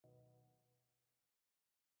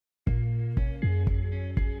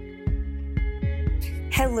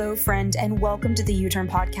Hello, friend, and welcome to the U-Turn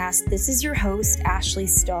podcast. This is your host, Ashley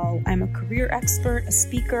Stahl. I'm a career expert, a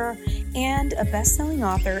speaker, and a best-selling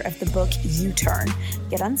author of the book U-Turn.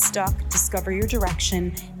 Get unstuck, discover your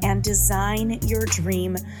direction, and design your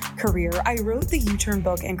dream career. I wrote the U-Turn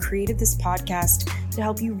book and created this podcast to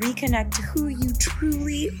help you reconnect to who you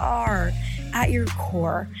truly are at your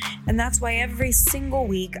core. And that's why every single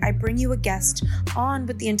week I bring you a guest on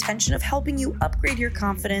with the intention of helping you upgrade your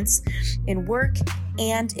confidence in work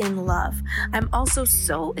and in love. I'm also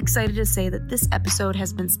so excited to say that this episode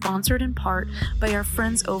has been sponsored in part by our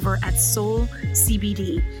friends over at Soul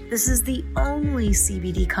CBD. This is the only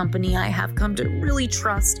CBD company I have come to really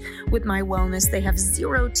trust with my wellness. They have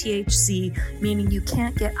 0 THC, meaning you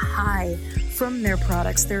can't get high from their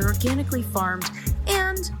products. They're organically farmed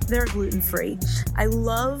and they're gluten-free. I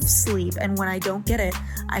love sleep, and when I don't get it,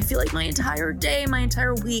 I feel like my entire day, my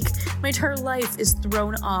entire week, my entire life is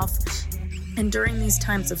thrown off. And during these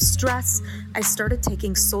times of stress, I started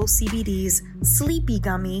taking Soul CBD's Sleepy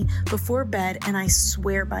Gummy before bed, and I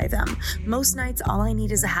swear by them. Most nights, all I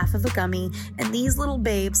need is a half of a gummy, and these little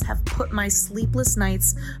babes have put my sleepless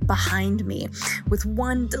nights behind me with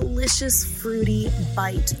one delicious fruity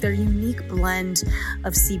bite. Their unique blend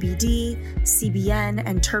of CBD, CBN,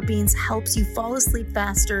 and terpenes helps you fall asleep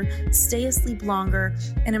faster, stay asleep longer,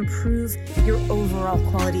 and improve your overall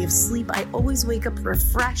quality of sleep. I always wake up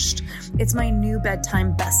refreshed. It's my new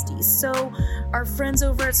bedtime bestie. So our friends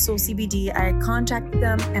over at Soul CBD, I contacted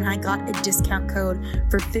them and I got a discount code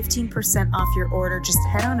for 15% off your order. Just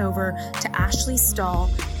head on over to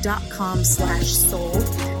ashleystahl.com/soul.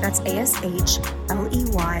 That's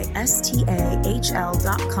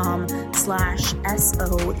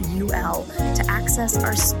ASHLEYSTAHL.com/SOUL to access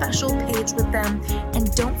our special page with them.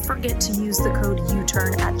 And don't forget to use the code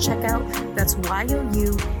U-Turn at checkout. That's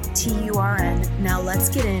YOUTURN. Now let's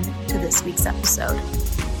get into this week's episode.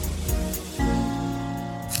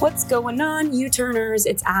 What's going on, U-Turners?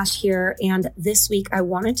 It's Ash here, and this week I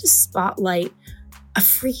wanted to spotlight a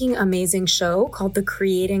freaking amazing show called the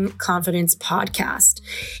Creating Confidence Podcast.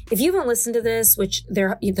 If you haven't listened to this, which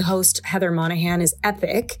the host, Heather Monahan, is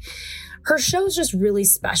epic, her show is just really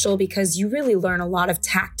special because you really learn a lot of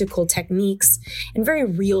tactical techniques and very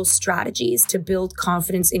real strategies to build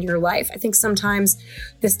confidence in your life. I think sometimes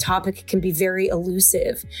this topic can be very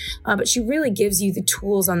elusive, but she really gives you the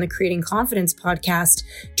tools on the Creating Confidence podcast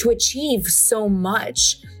to achieve so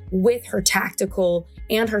much with her tactical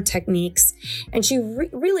and her techniques. And she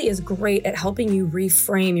really is great at helping you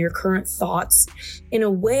reframe your current thoughts in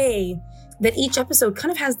a way that each episode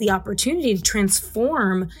kind of has the opportunity to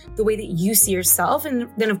transform the way that you see yourself and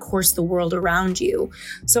then, of course, the world around you.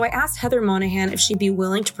 So I asked Heather Monahan if she'd be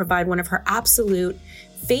willing to provide one of her absolute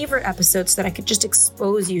favorite episodes so that I could just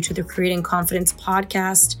expose you to the Creating Confidence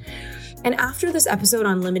podcast. And after this episode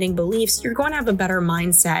on limiting beliefs, you're going to have a better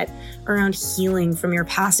mindset around healing from your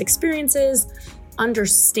past experiences,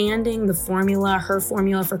 understanding her formula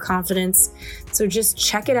for confidence. So just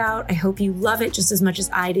check it out. I hope you love it just as much as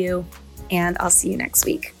I do. And I'll see you next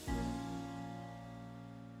week.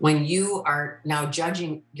 When you are now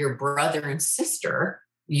judging your brother and sister,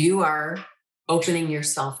 you are opening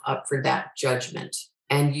yourself up for that judgment,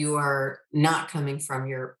 and you are not coming from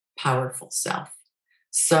your powerful self.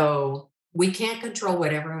 So we can't control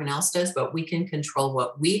what everyone else does, but we can control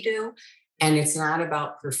what we do. And it's not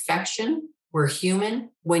about perfection. We're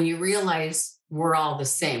human. When you realize we're all the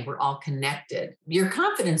same, we're all connected, your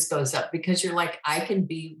confidence goes up because you're like, I can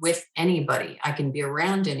be with anybody. I can be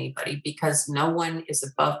around anybody because no one is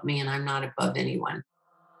above me and I'm not above anyone.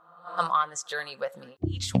 Come on this journey with me.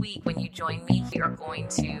 Each week when you join me, we are going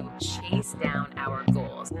to chase down our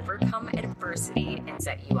goals, overcome adversity, and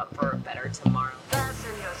set you up for a better tomorrow.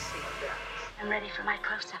 I'm ready for my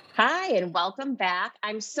close-up. Hi, and welcome back.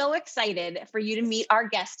 I'm so excited for you to meet our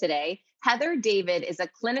guest today. Heather David is a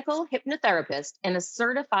clinical hypnotherapist and a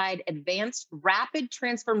certified advanced rapid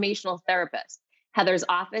transformational therapist. Heather's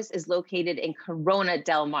office is located in Corona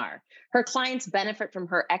Del Mar. Her clients benefit from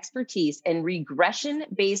her expertise in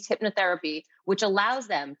regression-based hypnotherapy, which allows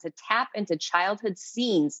them to tap into childhood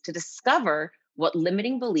scenes to discover what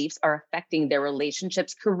limiting beliefs are affecting their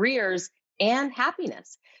relationships, careers, and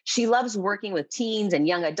happiness. She loves working with teens and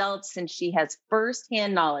young adults since she has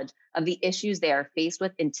firsthand knowledge of the issues they are faced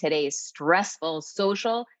with in today's stressful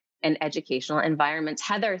social and educational environments.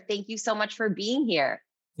 Heather, thank you so much for being here.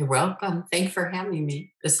 You're welcome. Thanks for having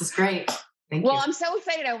me. This is great. Thank you. Well, I'm so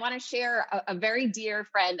excited. I want to share a very dear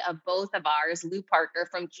friend of both of ours, Lou Parker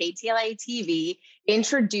from KTLA TV,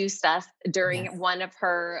 introduced us during one of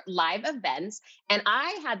her live events. And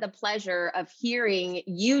I had the pleasure of hearing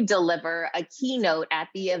you deliver a keynote at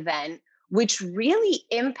the event which really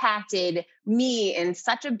impacted me in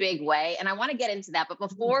such a big way. And I want to get into that. But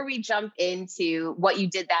before we jump into what you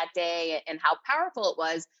did that day and how powerful it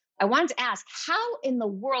was, I wanted to ask, how in the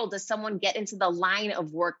world does someone get into the line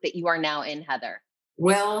of work that you are now in, Heather?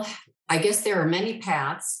 Well, I guess there are many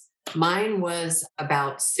paths. Mine was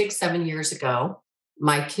about 6, 7 years ago.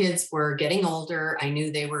 My kids were getting older. I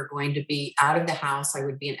knew they were going to be out of the house. I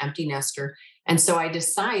would be an empty nester. And so I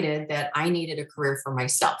decided that I needed a career for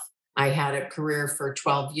myself. I had a career for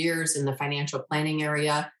 12 years in the financial planning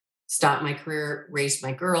area, stopped my career, raised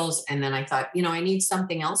my girls. And then I thought, I need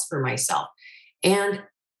something else for myself. And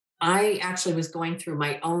I actually was going through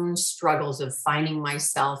my own struggles of finding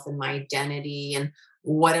myself and my identity and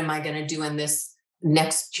what am I going to do in this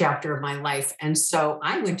next chapter of my life. And so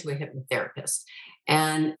I went to a hypnotherapist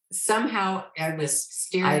and somehow I was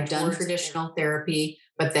steered. I had done traditional therapy,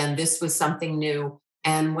 but then this was something new.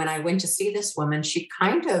 And when I went to see this woman, she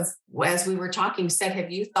kind of, as we were talking, said,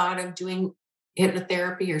 have you thought of doing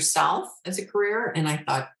hypnotherapy yourself as a career? And I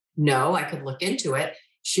thought, no, I could look into it.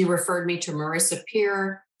 She referred me to Marissa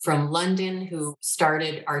Peer from London, who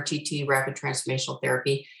started RTT, Rapid Transformational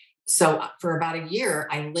Therapy. So for about a year,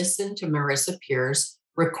 I listened to Marissa Peer's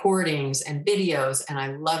recordings and videos, and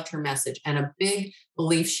I loved her message. And a big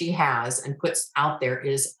belief she has and puts out there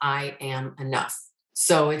is, I am enough.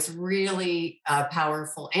 So it's really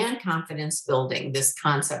powerful and confidence building, this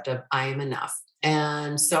concept of I am enough.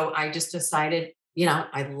 And so I just decided,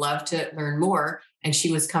 I'd love to learn more. And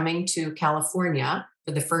she was coming to California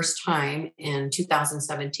for the first time in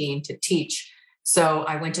 2017 to teach. So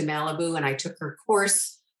I went to Malibu and I took her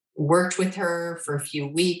course, worked with her for a few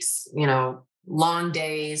weeks, long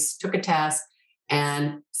days, took a test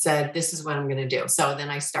and said, this is what I'm going to do. So then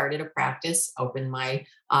I started a practice, opened my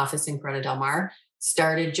office in Corona Del Mar,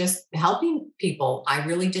 started just helping people. I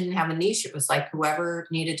really didn't have a niche. It was like whoever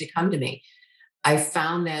needed to come to me. I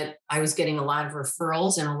found that I was getting a lot of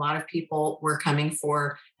referrals and a lot of people were coming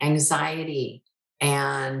for anxiety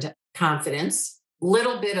and confidence,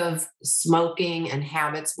 little bit of smoking and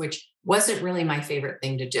habits, which wasn't really my favorite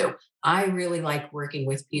thing to do. I really like working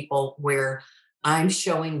with people where I'm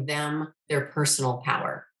showing them their personal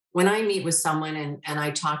power. When I meet with someone and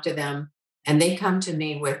I talk to them and they come to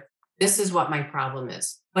me with, this is what my problem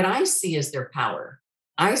is, what I see is their power.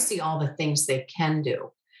 I see all the things they can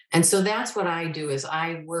do. And so that's what I do is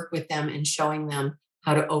I work with them in showing them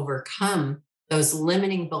how to overcome those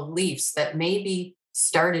limiting beliefs that maybe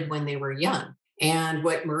started when they were young. And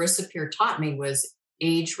what Marissa Peer taught me was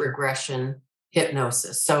age regression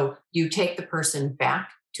hypnosis. So you take the person back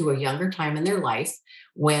to a younger time in their life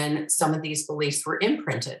when some of these beliefs were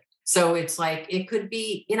imprinted. So it's like, it could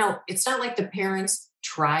be, it's not like the parents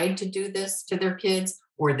tried to do this to their kids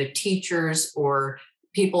or the teachers or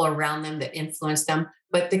people around them that influence them,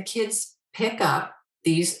 but the kids pick up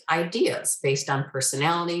these ideas based on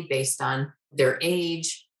personality, based on their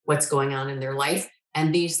age, what's going on in their life.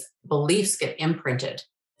 And these beliefs get imprinted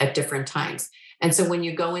at different times. And so when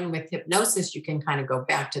you go in with hypnosis, you can kind of go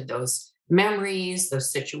back to those memories,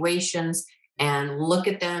 those situations, and look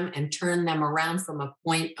at them and turn them around from a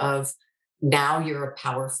point of now you're a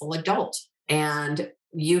powerful adult and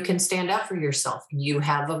you can stand up for yourself. You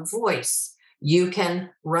have a voice. You can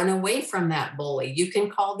run away from that bully. You can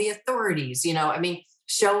call the authorities,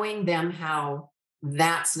 showing them how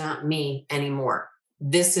that's not me anymore.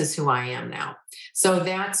 This is who I am now. So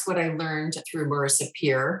that's what I learned through Marissa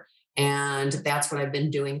Peer. And that's what I've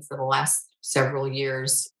been doing for the last several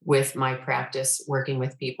years with my practice, working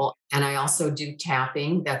with people. And I also do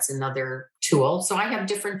tapping. That's another tool. So I have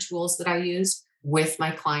different tools that I use with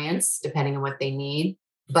my clients, depending on what they need.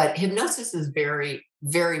 But hypnosis is very,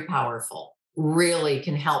 very powerful, really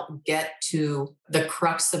can help get to the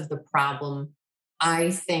crux of the problem, I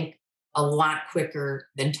think, a lot quicker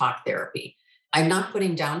than talk therapy. I'm not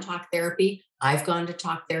putting down talk therapy. I've gone to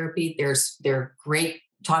talk therapy. There are great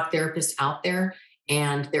talk therapists out there,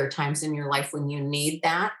 and there are times in your life when you need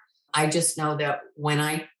that. I just know that when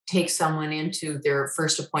I take someone into their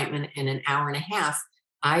first appointment in an hour and a half,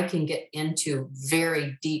 I can get into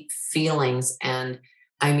very deep feelings. And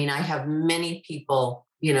I have many people,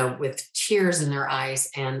 with tears in their eyes,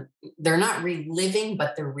 and they're not reliving,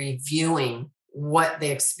 but they're reviewing what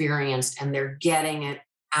they experienced and they're getting it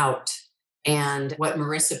out. And what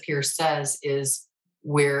Marissa Peer says is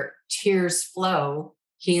where tears flow,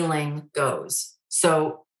 healing goes.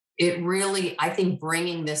 So it really, I think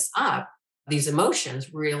bringing this up, these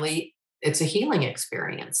emotions, really, it's a healing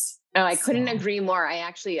experience. Oh, I couldn't agree more.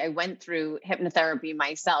 I went through hypnotherapy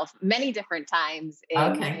myself many different times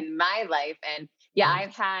in my life. And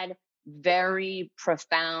I've had very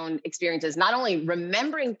profound experiences, not only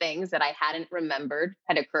remembering things that I hadn't remembered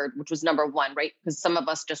had occurred, which was number one, right? Because some of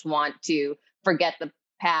us just want to forget the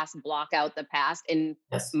past, block out the past. And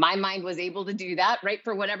Yes. my mind was able to do that, right?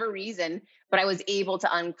 For whatever reason, but I was able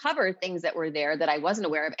to uncover things that were there that I wasn't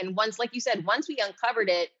aware of. And once, like you said, once we uncovered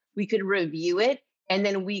it, we could review it, and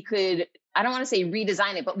then we could, I don't want to say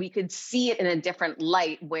redesign it, but we could see it in a different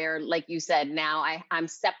light where, like you said, now I'm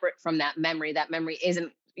separate from that memory. That memory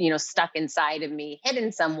isn't, stuck inside of me,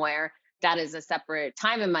 hidden somewhere. That is a separate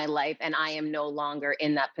time in my life, and I am no longer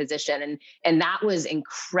in that position. And that was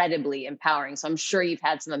incredibly empowering. So I'm sure you've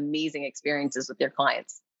had some amazing experiences with your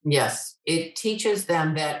clients. Yes. It teaches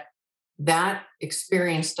them that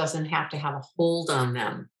experience doesn't have to have a hold on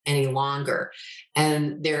them any longer.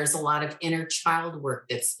 And there's a lot of inner child work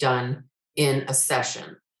that's done in a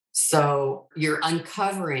session. So you're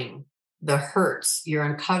uncovering the hurts, you're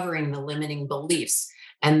uncovering the limiting beliefs,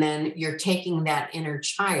 and then you're taking that inner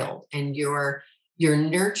child and you're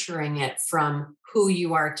nurturing it from who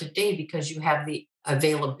you are today, because you have the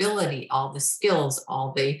availability, all the skills,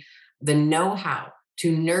 all the know-how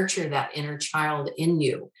to nurture that inner child in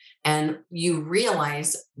you. And you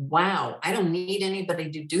realize, wow, I don't need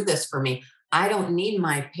anybody to do this for me. I don't need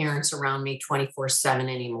my parents around me 24/7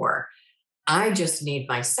 anymore. I just need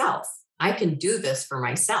myself. I can do this for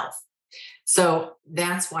myself. So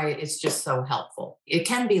that's why it's just so helpful. It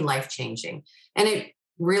can be life-changing. And it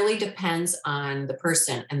really depends on the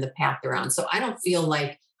person and the path they're on. So I don't feel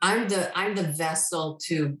like I'm the vessel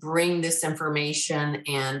to bring this information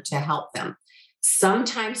and to help them.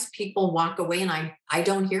 Sometimes people walk away and I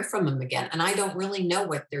don't hear from them again. And I don't really know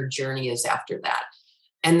what their journey is after that.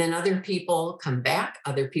 And then other people come back,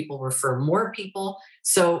 other people refer more people.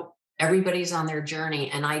 So everybody's on their journey.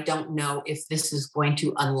 And I don't know if this is going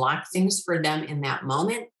to unlock things for them in that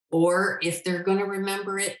moment, or if they're going to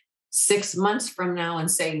remember it 6 months from now and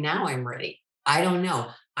say, now I'm ready. I don't know.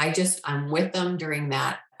 I'm with them during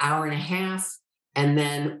that hour and a half. And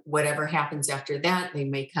then whatever happens after that, they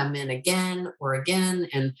may come in again or again.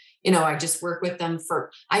 And, I just work with them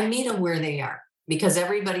I meet them where they are, because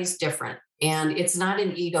everybody's different. And it's not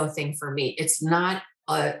an ego thing for me. It's not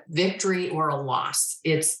a victory or a loss.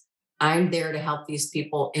 I'm there to help these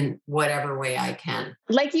people in whatever way I can.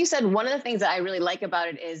 Like you said, one of the things that I really like about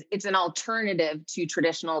it is it's an alternative to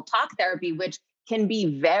traditional talk therapy, which can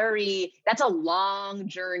be that's a long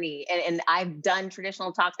journey. And I've done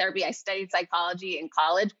traditional talk therapy. I studied psychology in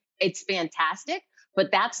college. It's fantastic,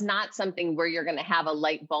 but that's not something where you're going to have a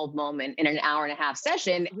light bulb moment in an hour and a half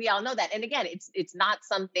session. We all know that. And again, it's not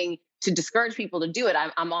something to discourage people to do it.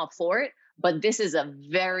 I'm all for it. But this is a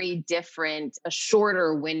very different, a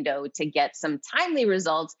shorter window to get some timely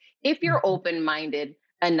results if you're open-minded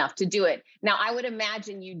enough to do it. Now, I would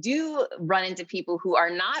imagine you do run into people who are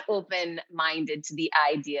not open-minded to the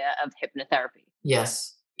idea of hypnotherapy.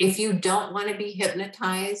 Yes. If you don't want to be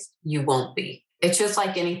hypnotized, you won't be. It's just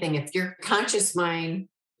like anything. If your conscious mind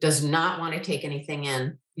does not want to take anything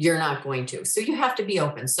in, you're not going to. So you have to be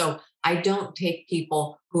open. So I don't take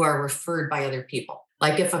people who are referred by other people.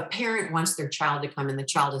 Like if a parent wants their child to come and the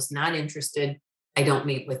child is not interested, I don't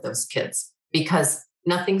meet with those kids, because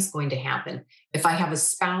nothing's going to happen. If I have a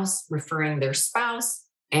spouse referring their spouse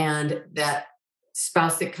and that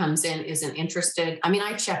spouse that comes in isn't interested,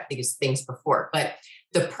 I check these things before, but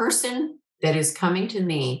the person that is coming to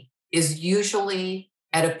me is usually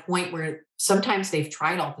at a point where sometimes they've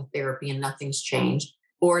tried all the therapy and nothing's changed,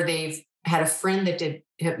 or they've had a friend that did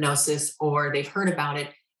hypnosis, or they've heard about it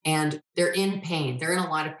and they're in pain. They're in a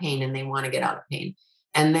lot of pain and they want to get out of pain.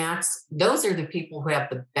 And those are the people who have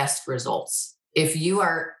the best results. If you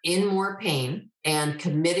are in more pain and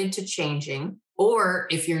committed to changing, or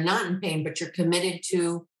if you're not in pain, but you're committed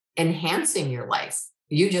to enhancing your life,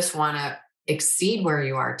 you just want to exceed where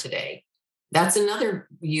you are today. That's another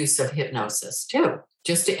use of hypnosis too,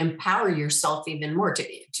 just to empower yourself even more,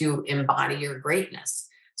 to embody your greatness.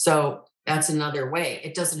 So that's another way.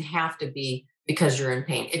 It doesn't have to be because you're in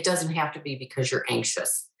pain. It doesn't have to be because you're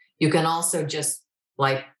anxious. You can also just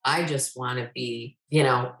I just want to be,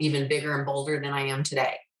 even bigger and bolder than I am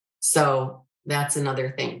today. So that's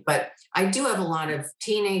another thing. But I do have a lot of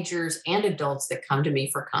teenagers and adults that come to me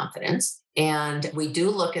for confidence. And we do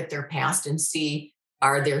look at their past and see,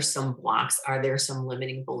 are there some blocks? Are there some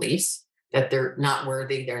limiting beliefs that they're not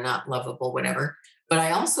worthy, they're not lovable, whatever. But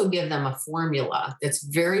I also give them a formula that's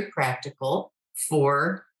very practical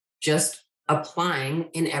for just applying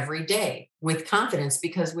in every day with confidence,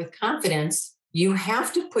 because with confidence, you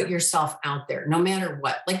have to put yourself out there no matter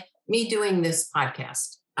what. Like me doing this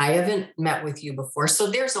podcast, I haven't met with you before. So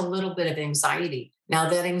there's a little bit of anxiety. Now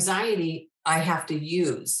that anxiety I have to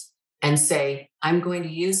use and say, I'm going to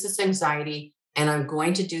use this anxiety and I'm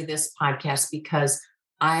going to do this podcast because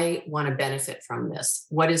I want to benefit from this.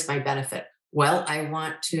 What is my benefit? Well, I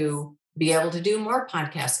want to be able to do more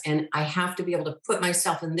podcasts, and I have to be able to put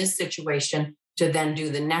myself in this situation to then do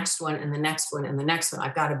the next one and the next one and the next one.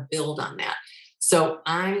 I've got to build on that. So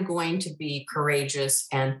I'm going to be courageous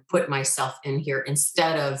and put myself in here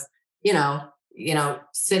instead of,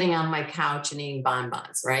 sitting on my couch and eating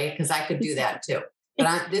bonbons, right? Because I could do that too.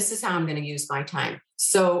 But this is how I'm going to use my time.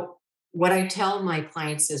 So what I tell my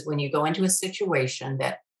clients is when you go into a situation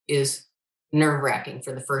that is nerve-wracking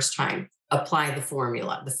for the first time, apply the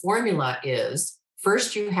formula. The formula is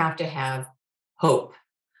first you have to have hope.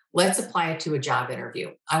 Let's apply it to a job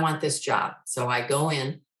interview. I want this job. So I go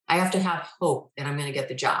in, I have to have hope that I'm going to get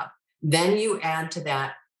the job. Then you add to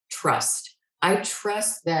that trust. I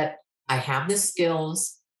trust that I have the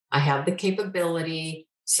skills, I have the capability.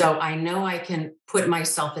 So I know I can put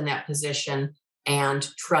myself in that position and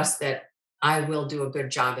trust that I will do a good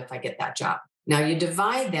job if I get that job. Now you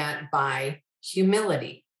divide that by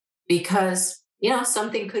humility because,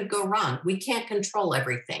 something could go wrong. We can't control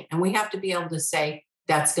everything. And we have to be able to say,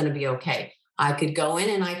 that's going to be okay. I could go in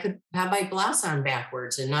and I could have my blouse on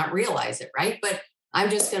backwards and not realize it, right? But I'm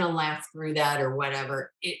just going to laugh through that or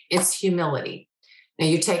whatever. It's humility. Now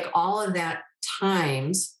you take all of that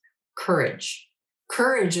times courage.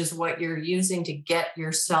 Courage is what you're using to get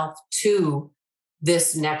yourself to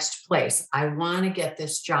this next place. I want to get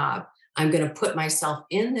this job. I'm going to put myself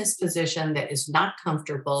in this position that is not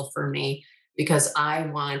comfortable for me because I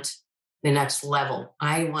want the next level.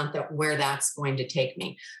 I want that where that's going to take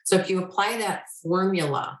me. So if you apply that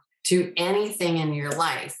formula to anything in your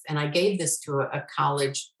life, and I gave this to a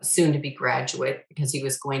college soon to be graduate because he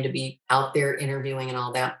was going to be out there interviewing and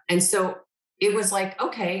all that. And so it was like,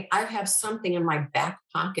 okay, I have something in my back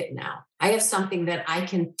pocket now. I have something that I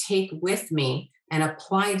can take with me and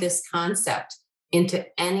apply this concept into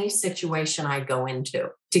any situation I go into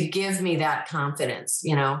to give me that confidence.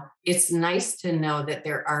 It's nice to know that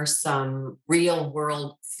there are some real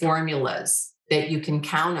world formulas that you can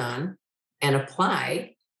count on and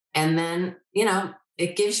apply. And then,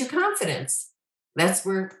 it gives you confidence. That's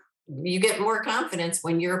where you get more confidence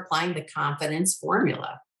when you're applying the confidence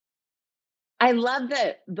formula. I love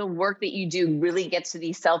that the work that you do really gets to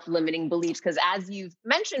these self-limiting beliefs, because as you've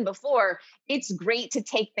mentioned before, it's great to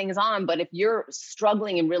take things on. But if you're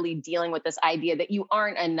struggling and really dealing with this idea that you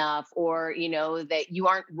aren't enough or, that you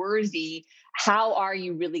aren't worthy, how are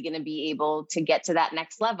you really going to be able to get to that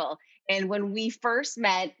next level? And when we first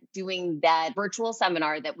met doing that virtual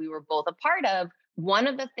seminar that we were both a part of, one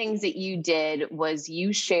of the things that you did was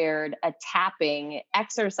you shared a tapping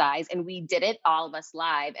exercise, and we did it, all of us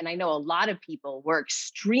live. And I know a lot of people were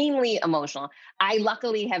extremely emotional. I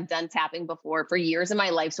luckily have done tapping before for years in my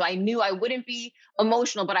life. So I knew I wouldn't be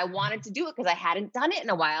emotional, but I wanted to do it because I hadn't done it in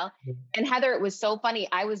a while. And Heather, it was so funny.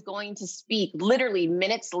 I was going to speak literally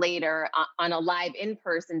minutes later on a live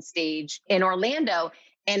in-person stage in Orlando.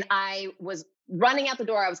 And I was running out the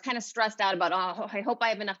door. I was kind of stressed out about, I hope I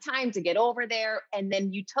have enough time to get over there. And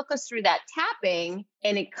then you took us through that tapping,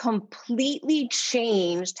 and it completely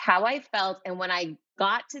changed how I felt. And when I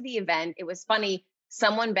got to the event, it was funny.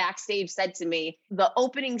 Someone backstage said to me, the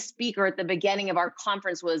opening speaker at the beginning of our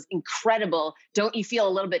conference was incredible. Don't you feel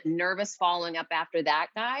a little bit nervous following up after that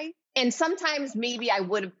guy? And sometimes maybe I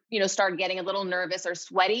would have, started getting a little nervous or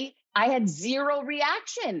sweaty. I had zero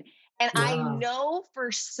reaction. And I know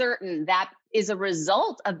for certain that is a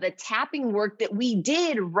result of the tapping work that we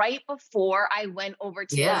did right before I went over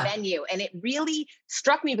to the venue. And it really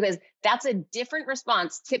struck me because that's a different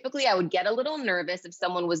response. Typically, I would get a little nervous if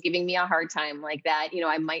someone was giving me a hard time like that.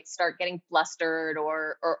 I might start getting flustered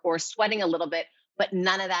or sweating a little bit, but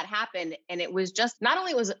none of that happened. And it was just, not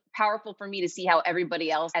only was it powerful for me to see how everybody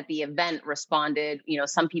else at the event responded,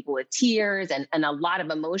 some people with tears and a lot of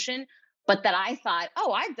emotion, but that I thought,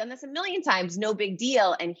 I've done this a million times, no big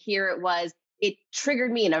deal. And here it was, it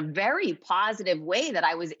triggered me in a very positive way that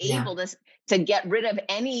I was able to get rid of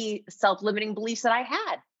any self-limiting beliefs that I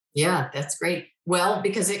had. Yeah, that's great. Well,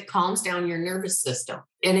 because it calms down your nervous system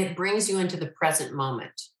and it brings you into the present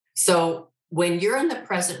moment. So when you're in the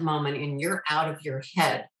present moment and you're out of your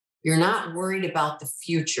head, you're not worried about the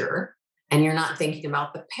future and you're not thinking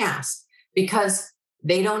about the past because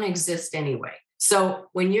they don't exist anyway. So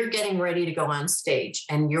when you're getting ready to go on stage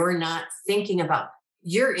and you're not thinking about,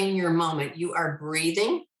 you're in your moment, you are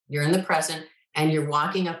breathing, you're in the present, and you're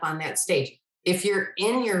walking up on that stage. If you're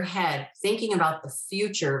in your head thinking about the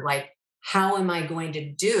future, like, how am I going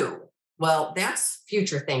to do? Well, that's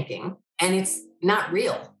future thinking, and it's not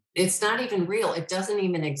real. It's not even real. It doesn't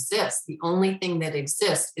even exist. The only thing that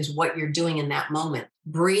exists is what you're doing in that moment.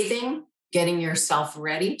 Breathing, getting yourself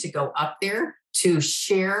ready to go up there, to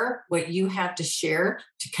share what you have to share,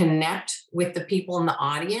 to connect with the people in the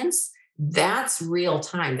audience. That's real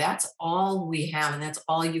time. That's all we have. And that's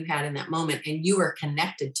all you had in that moment. And you were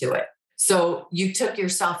connected to it. So you took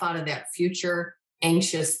yourself out of that future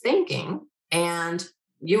anxious thinking and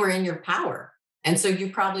you were in your power. And so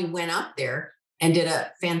you probably went up there and did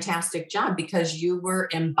a fantastic job because you were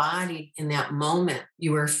embodied in that moment.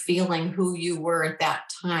 You were feeling who you were at that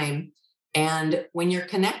time. And when you're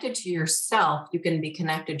connected to yourself, you can be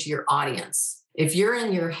connected to your audience. If you're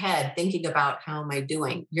in your head thinking about how am I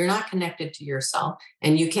doing, you're not connected to yourself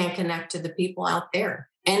and you can't connect to the people out there.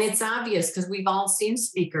 And it's obvious because we've all seen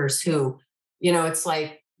speakers who, it's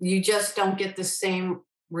like you just don't get the same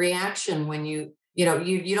reaction when you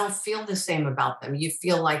don't feel the same about them. You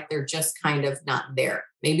feel like they're just kind of not there.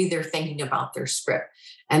 Maybe they're thinking about their script.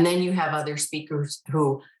 And then you have other speakers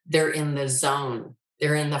who they're in the zone.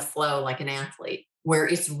 They're in the flow like an athlete where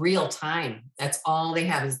it's real time. That's all they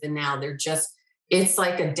have is the now. It's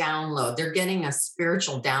like a download. They're getting a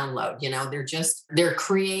spiritual download. They're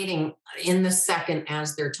creating in the second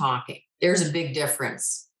as they're talking. There's a big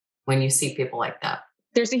difference when you see people like that.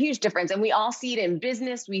 There's a huge difference. And we all see it in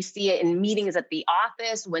business. We see it in meetings at the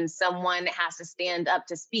office when someone has to stand up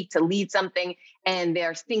to speak, to lead something, and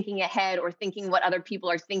they're thinking ahead or thinking what other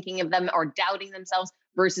people are thinking of them or doubting themselves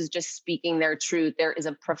versus just speaking their truth. There is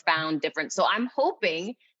a profound difference. So I'm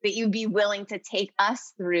hoping that you'd be willing to take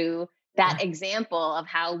us through that example of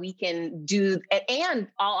how we can do. And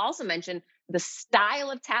I'll also mention the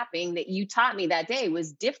style of tapping that you taught me that day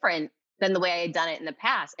was different than the way I had done it in the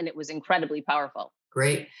past. And it was incredibly powerful.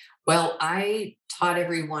 Great. Well, I taught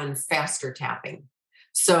everyone faster tapping.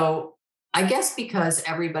 So I guess because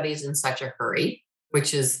everybody's in such a hurry,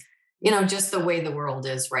 which is, just the way the world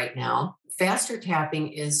is right now, faster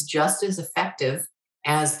tapping is just as effective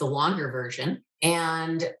as the longer version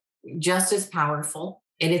and just as powerful.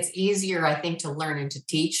 And it's easier, I think, to learn and to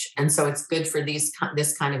teach. And so it's good for this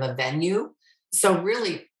kind of a venue. So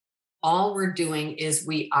really, all we're doing is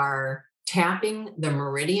we are tapping the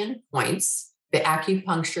meridian points, the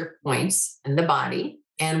acupuncture points in the body,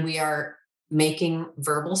 and we are making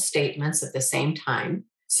verbal statements at the same time.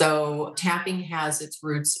 So tapping has its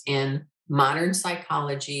roots in modern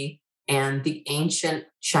psychology and the ancient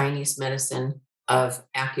Chinese medicine of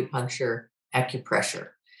acupuncture, acupressure.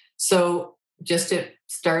 So just to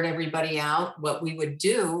start everybody out, what we would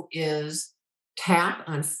do is tap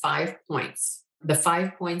on 5 points. The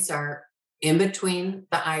 5 points are in between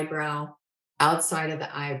the eyebrow, outside of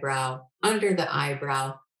the eyebrow, under the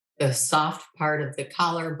eyebrow, the soft part of the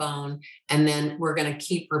collarbone. And then we're going to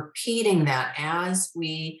keep repeating that as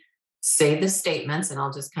we say the statements. And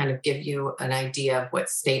I'll just kind of give you an idea of what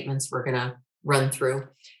statements we're going to run through.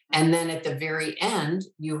 And then at the very end,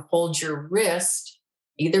 you hold your wrist,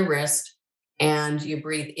 either wrist, and you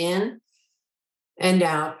breathe in and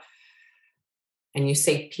out, and you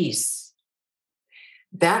say peace.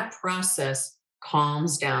 That process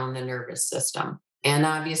calms down the nervous system. And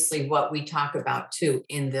obviously what we talk about too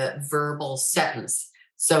in the verbal sentence.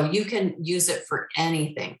 So you can use it for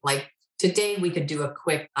anything. Like today we could do a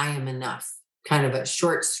quick, I am enough, kind of a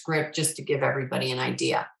short script just to give everybody an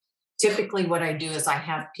idea. Typically what I do is I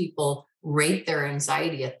have people rate their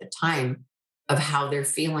anxiety at the time of how they're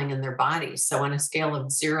feeling in their body. So on a scale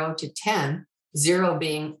of 0 to 10, 0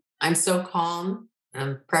 being, I'm so calm,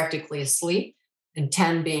 I'm practically asleep, and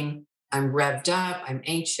 10 being, I'm revved up, I'm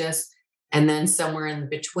anxious, and then somewhere in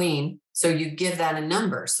between. So you give that a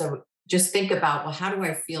number. So just think about, well, how do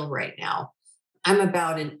I feel right now? I'm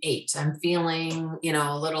about an 8. I'm feeling,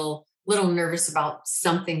 a little nervous about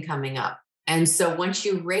something coming up. And so once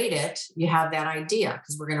you rate it, you have that idea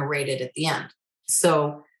because we're going to rate it at the end.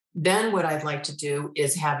 So then what I'd like to do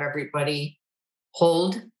is have everybody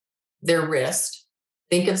hold their wrist.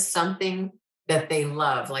 Think of something that they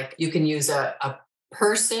love. Like you can use a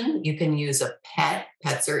person, you can use a pet.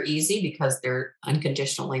 Pets are easy because they're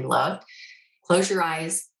unconditionally loved. Close your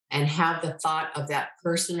eyes and have the thought of that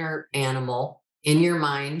person or animal in your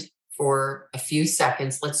mind for a few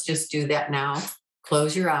seconds. Let's just do that now.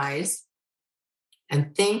 Close your eyes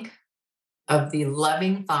and think of the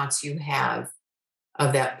loving thoughts you have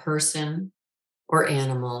of that person or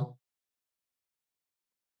animal.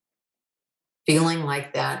 Feeling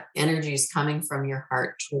like that energy is coming from your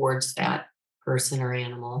heart towards that person or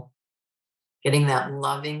animal. Getting that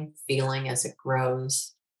loving feeling as it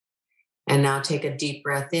grows. And now take a deep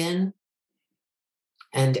breath in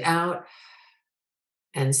and out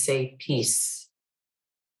and say peace.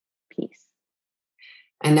 Peace.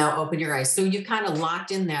 And now open your eyes. So you kind of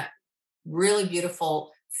locked in that really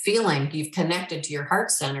beautiful feeling. You've connected to your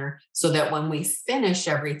heart center so that when we finish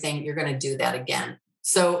everything, you're going to do that again.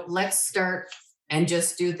 So let's start and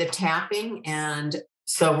just do the tapping. And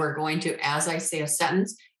so we're going to, as I say a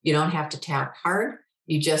sentence, you don't have to tap hard.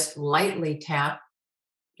 You just lightly tap,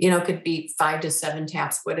 it could be 5 to 7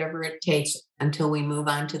 taps, whatever it takes until we move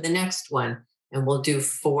on to the next one. And we'll do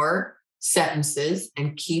 4 sentences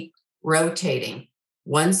and keep rotating.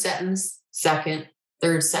 1 sentence, second,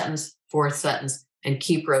 third sentence, fourth sentence, and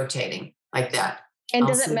keep rotating like that. And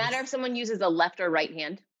does it matter if someone uses a left or right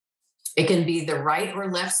hand? It can be the right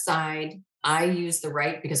or left side. I use the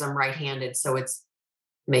right because I'm right-handed, so it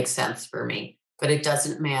makes sense for me, but it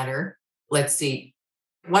doesn't matter. Let's see.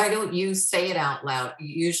 Why don't you say it out loud?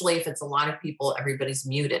 Usually if it's a lot of people, everybody's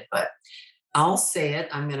muted, but I'll say it.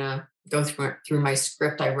 I'm going to go through my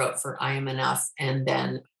script I wrote for I Am Enough, and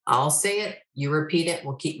then I'll say it. You repeat it.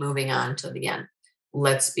 We'll keep moving on to the end.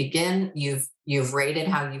 Let's begin. You've rated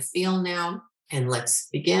how you feel now, and let's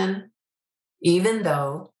begin. Even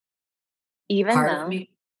though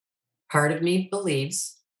part of me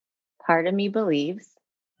believes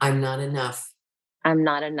I'm not enough.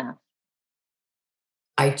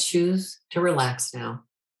 I choose to relax now.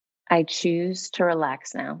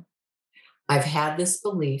 I've had this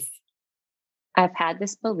belief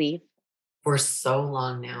for so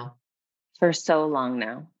long now.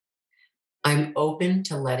 I'm open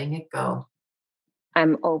to letting it go.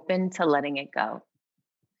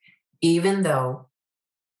 Even though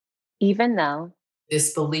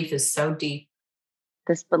this belief is so deep,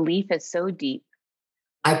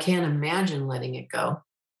 I can't imagine letting it go.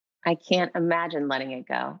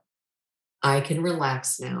 I can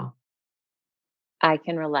relax now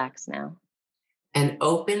and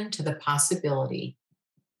open to the possibility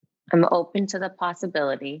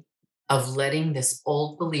of letting this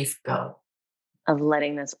old belief go.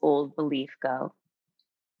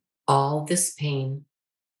 All this pain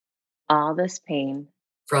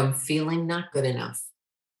from feeling not good enough.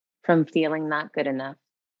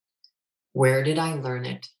 Where did I learn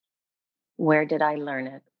it?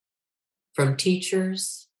 From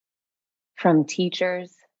teachers,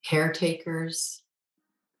 caretakers,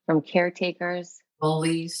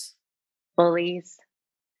 bullies.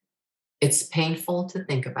 It's painful to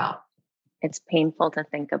think about.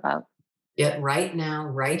 Yet right now,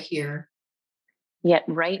 right here,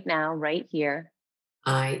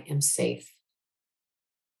 I am safe.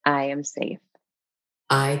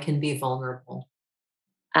 I can be vulnerable.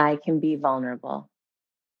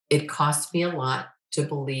 It cost me a lot to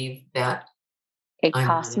believe that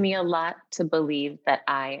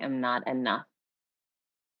I am not enough.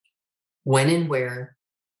 When and where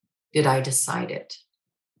did I decide it?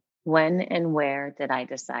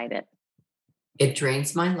 It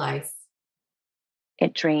drains my life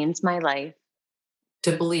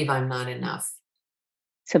to believe I'm not enough.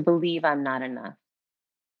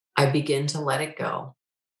 I begin to let it go.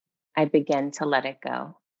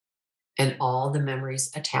 And all the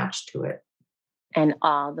memories attached to it.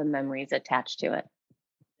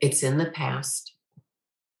 It's in the past.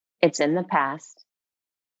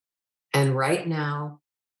 And right now,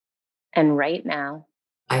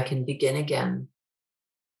 I can begin again.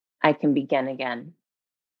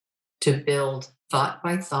 To build thought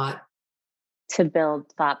by thought.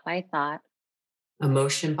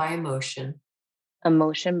 Emotion by emotion.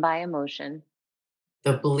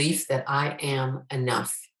 The belief that I am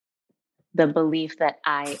enough.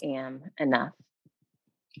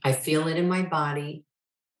 I feel it in my body.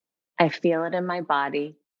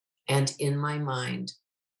 And in my mind.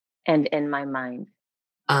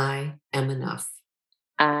 I am enough.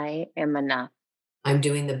 I'm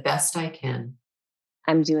doing the best I can.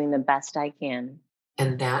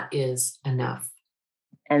 And that is enough.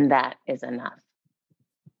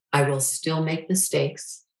 I will still make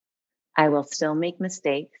mistakes.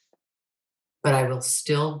 But I will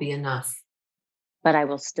still be enough.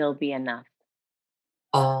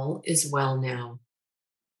 All is well now.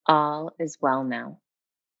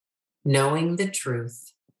 Knowing the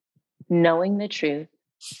truth.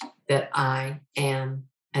 That I am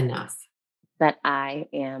enough.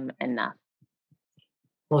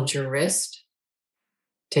 Hold your wrist.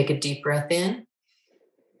 Take a deep breath in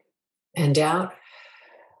and out.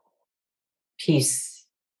 Peace.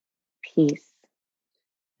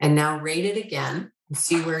 And now rate it again and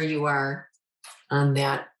see where you are on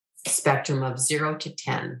that spectrum of 0 to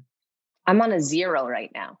 10. I'm on a 0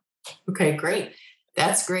 right now. Okay, great.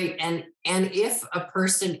 That's great. And if a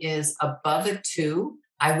person is above a 2,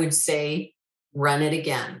 I would say run it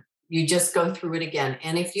again. You just go through it again.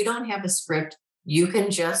 And if you don't have a script, you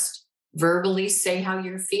can just verbally say how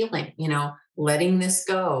you're feeling, letting this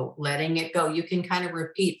go, letting it go. You can kind of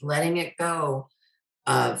repeat, letting it go,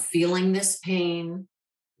 feeling this pain,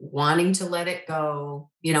 wanting to let it go.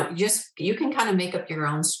 You can kind of make up your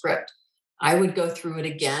own script. I would go through it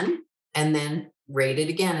again and then rate it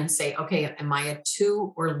again and say, okay, am I a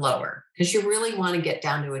 2 or lower? Because you really want to get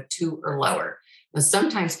down to a 2 or lower. And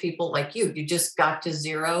sometimes people like you just got to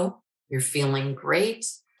 0, you're feeling great,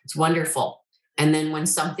 it's wonderful. And then when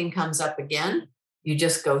something comes up again, you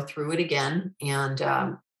just go through it again and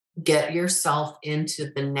get yourself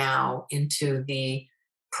into the now, into the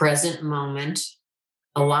present moment.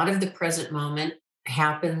 A lot of the present moment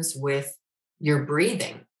happens with your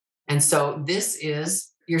breathing. And so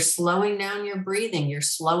you're slowing down your breathing, you're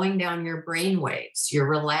slowing down your brain waves, you're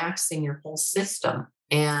relaxing your whole system.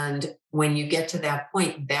 And when you get to that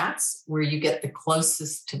point, that's where you get the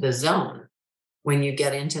closest to the zone, when you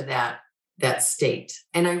get into that state.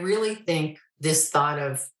 And I really think this thought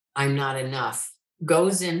of I'm not enough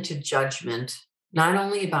goes into judgment, not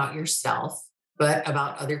only about yourself, but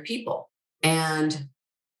about other people. And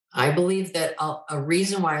I believe that a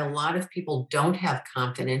reason why a lot of people don't have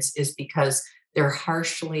confidence is because they're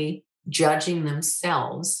harshly judging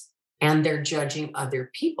themselves and they're judging other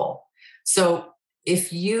people. So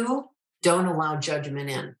if you don't allow judgment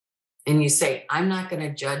in and you say, I'm not going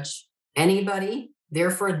to judge anybody,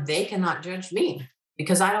 therefore they cannot judge me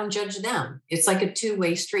because I don't judge them. It's like a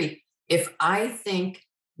two-way street. If I think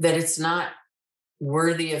that it's not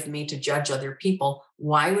worthy of me to judge other people,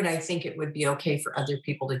 why would I think it would be okay for other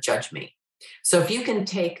people to judge me? So if you can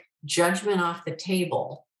take judgment off the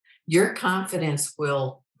table, your confidence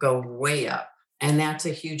will go way up. And that's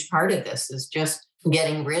a huge part of this, is just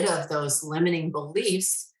getting rid of those limiting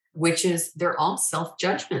beliefs, which is they're all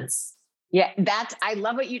self-judgments. Yeah, I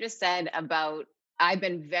love what you just said about, I've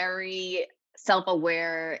been very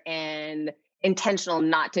self-aware and intentional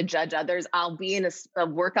not to judge others. I'll be in a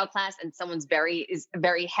workout class and someone's is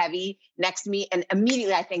very heavy next to me. And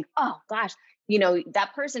immediately I think, oh gosh,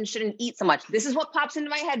 that person shouldn't eat so much. This is what pops into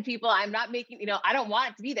my head, people. I'm not making, I don't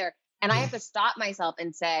want it to be there. And I have to stop myself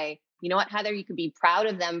and say, you know what, Heather, you could be proud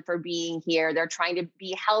of them for being here. They're trying to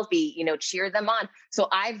be healthy, cheer them on. So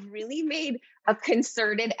I've really made a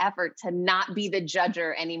concerted effort to not be the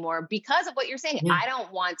judger anymore because of what you're saying. Yeah. I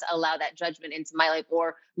don't want to allow that judgment into my life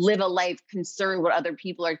or live a life concerned what other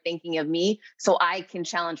people are thinking of me. So I can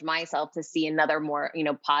challenge myself to see another more,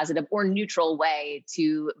 positive or neutral way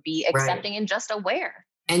to be accepting and just aware.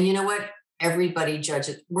 And you know what? Everybody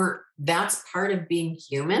judges. That's part of being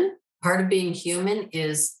human. Part of being human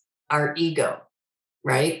is our ego,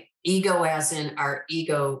 right? Ego as in our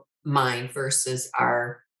ego mind versus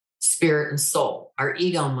our spirit and soul, our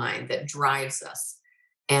ego mind that drives us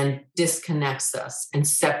and disconnects us and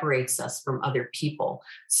separates us from other people.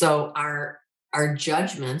 So our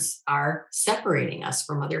judgments are separating us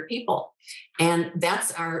from other people. And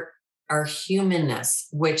that's our humanness,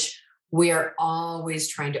 which we are always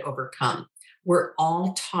trying to overcome. We're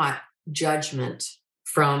all taught judgment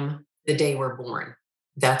from the day we're born.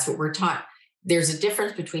 That's what we're taught. There's a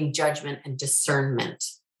difference between judgment and discernment.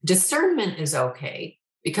 Discernment is okay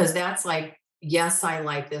because that's like, yes, I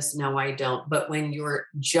like this. No, I don't. But when you're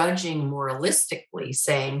judging moralistically,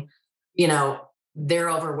 saying, they're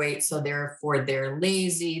overweight, so therefore they're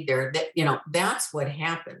lazy, that's what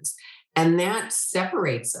happens. And that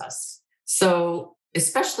separates us. So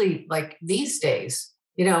especially like these days,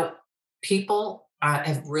 people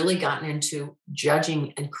have really gotten into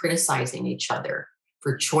judging and criticizing each other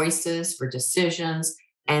for choices, for decisions.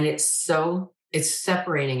 And it's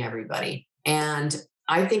separating everybody. And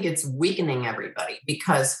I think it's weakening everybody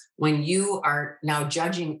because when you are now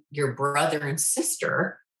judging your brother and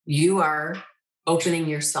sister, you are opening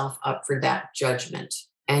yourself up for that judgment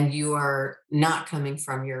and you are not coming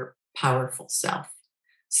from your powerful self.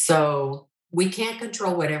 So we can't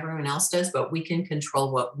control what everyone else does, but we can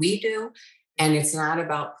control what we do. And it's not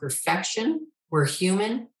about perfection. We're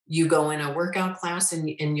human. You go in a workout class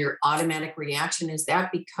and your automatic reaction is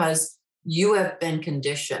that because you have been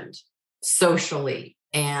conditioned socially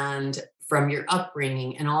and from your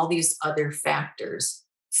upbringing and all these other factors.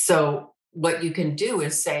 So what you can do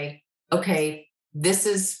is say, okay, this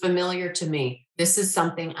is familiar to me. This is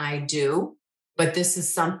something I do, but this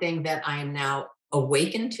is something that I am now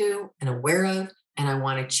awakened to and aware of, and I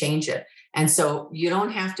want to change it. And so you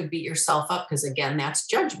don't have to beat yourself up because, again, that's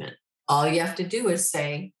judgment. All you have to do is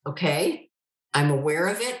say, okay, I'm aware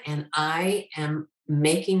of it and I am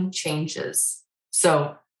making changes.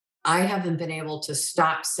 So I haven't been able to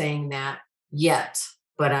stop saying that yet,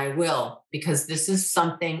 but I will, because this is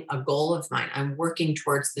something, a goal of mine. I'm working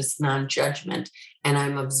towards this non-judgment and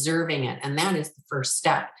I'm observing it. And that is the first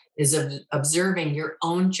step, is observing your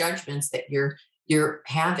own judgments that you're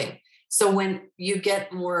having. So when you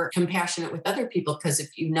get more compassionate with other people, because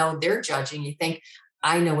if you know they're judging, you think,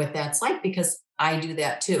 I know what that's like because I do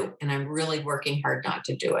that too. And I'm really working hard not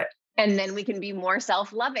to do it. And then we can be more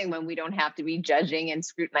self-loving when we don't have to be judging and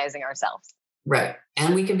scrutinizing ourselves. Right.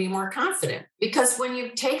 And we can be more confident, because when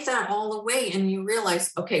you take that all away and you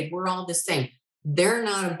realize, okay, we're all the same. They're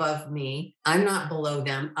not above me. I'm not below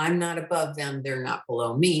them. I'm not above them. They're not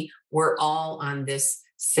below me. We're all on this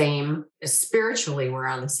same, spiritually, we're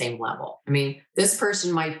on the same level. I mean, this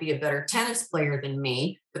person might be a better tennis player than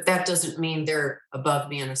me, but that doesn't mean they're above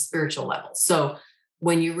me on a spiritual level. So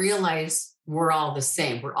when you realize we're all the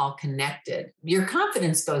same, we're all connected, your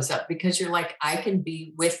confidence goes up, because you're like, I can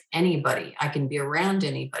be with anybody. I can be around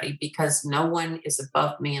anybody, because no one is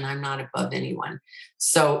above me and I'm not above anyone.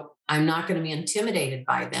 So I'm not going to be intimidated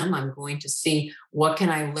by them. I'm going to see, what can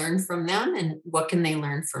I learn from them and what can they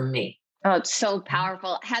learn from me? Oh, it's so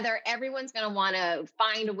powerful. Heather, everyone's going to want to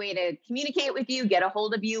find a way to communicate with you, get a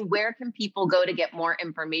hold of you. Where can people go to get more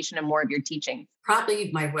information and more of your teaching?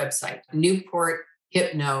 Probably my website,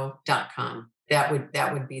 newporthypno.com. That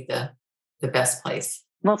would be the best place.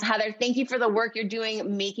 Well, Heather, thank you for the work you're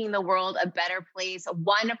doing, making the world a better place,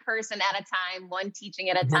 one person at a time, one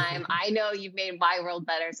teaching at a time. I know you've made my world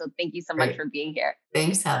better. So thank you so much for being here.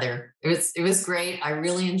 Thanks, Heather. It was great. I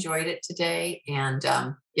really enjoyed it today. And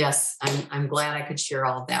yes, I'm glad I could share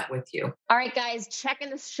all of that with you. All right, guys, check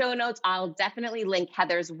in the show notes. I'll definitely link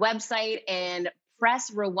Heather's website, and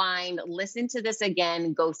press rewind, listen to this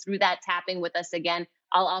again, go through that tapping with us again.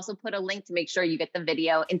 I'll also put a link to make sure you get the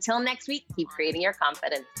video. Until next week, keep creating your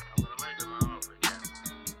confidence.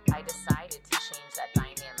 I decided to change that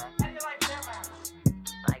dynamic.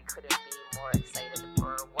 I couldn't be more excited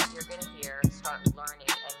for what you're going to hear, start learning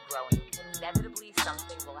and growing. Inevitably,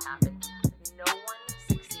 something will happen. No one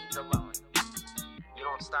succeeds alone. You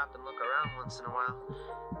don't stop and look around once in a while,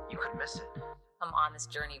 you could miss it. Come on this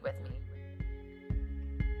journey with me.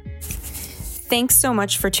 Thanks so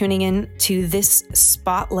much for tuning in to this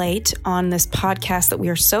spotlight on this podcast that we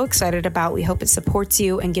are so excited about. We hope it supports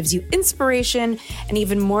you and gives you inspiration and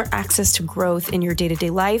even more access to growth in your day-to-day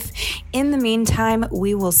life. In the meantime,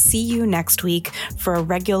 we will see you next week for a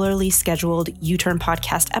regularly scheduled U-Turn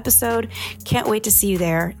podcast episode. Can't wait to see you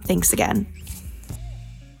there. Thanks again.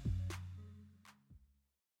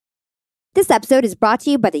 This episode is brought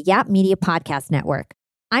to you by the Yap Media Podcast Network.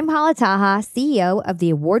 I'm Hala Taha, CEO of the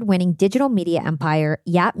award-winning digital media empire,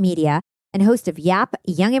 Yap Media, and host of Yap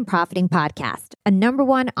Young and Profiting Podcast, a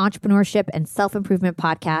 #1 entrepreneurship and self-improvement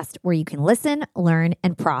podcast where you can listen, learn,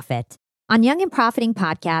 and profit. On Young and Profiting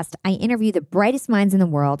Podcast, I interview the brightest minds in the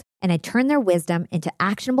world, and I turn their wisdom into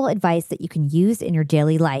actionable advice that you can use in your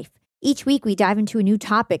daily life. Each week, we dive into a new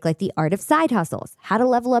topic like the art of side hustles, how to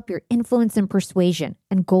level up your influence and persuasion,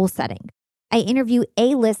 and goal setting. I interview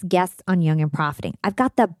A-list guests on Young and Profiting. I've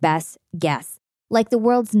got the best guests, like the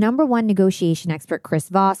world's #1 negotiation expert, Chris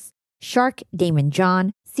Voss, Shark Damon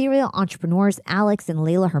John, serial entrepreneurs Alex and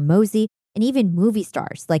Layla Hermosi, and even movie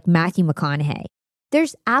stars like Matthew McConaughey.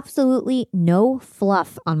 There's absolutely no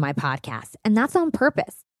fluff on my podcast, and that's on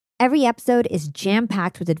purpose. Every episode is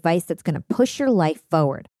jam-packed with advice that's going to push your life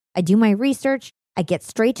forward. I do my research, I get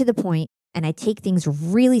straight to the point, and I take things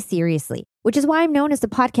really seriously, which is why I'm known as the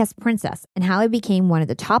podcast princess and how I became one of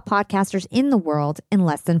the top podcasters in the world in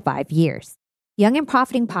less than 5 years. Young and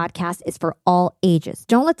Profiting Podcast is for all ages.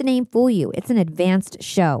 Don't let the name fool you. It's an advanced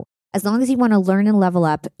show. As long as you want to learn and level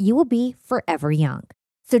up, you will be forever young.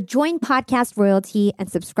 So join podcast royalty and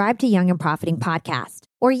subscribe to Young and Profiting Podcast,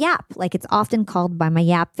 or YAP, like it's often called by my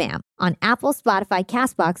YAP fam, on Apple, Spotify,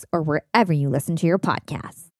 CastBox, or wherever you listen to your podcasts.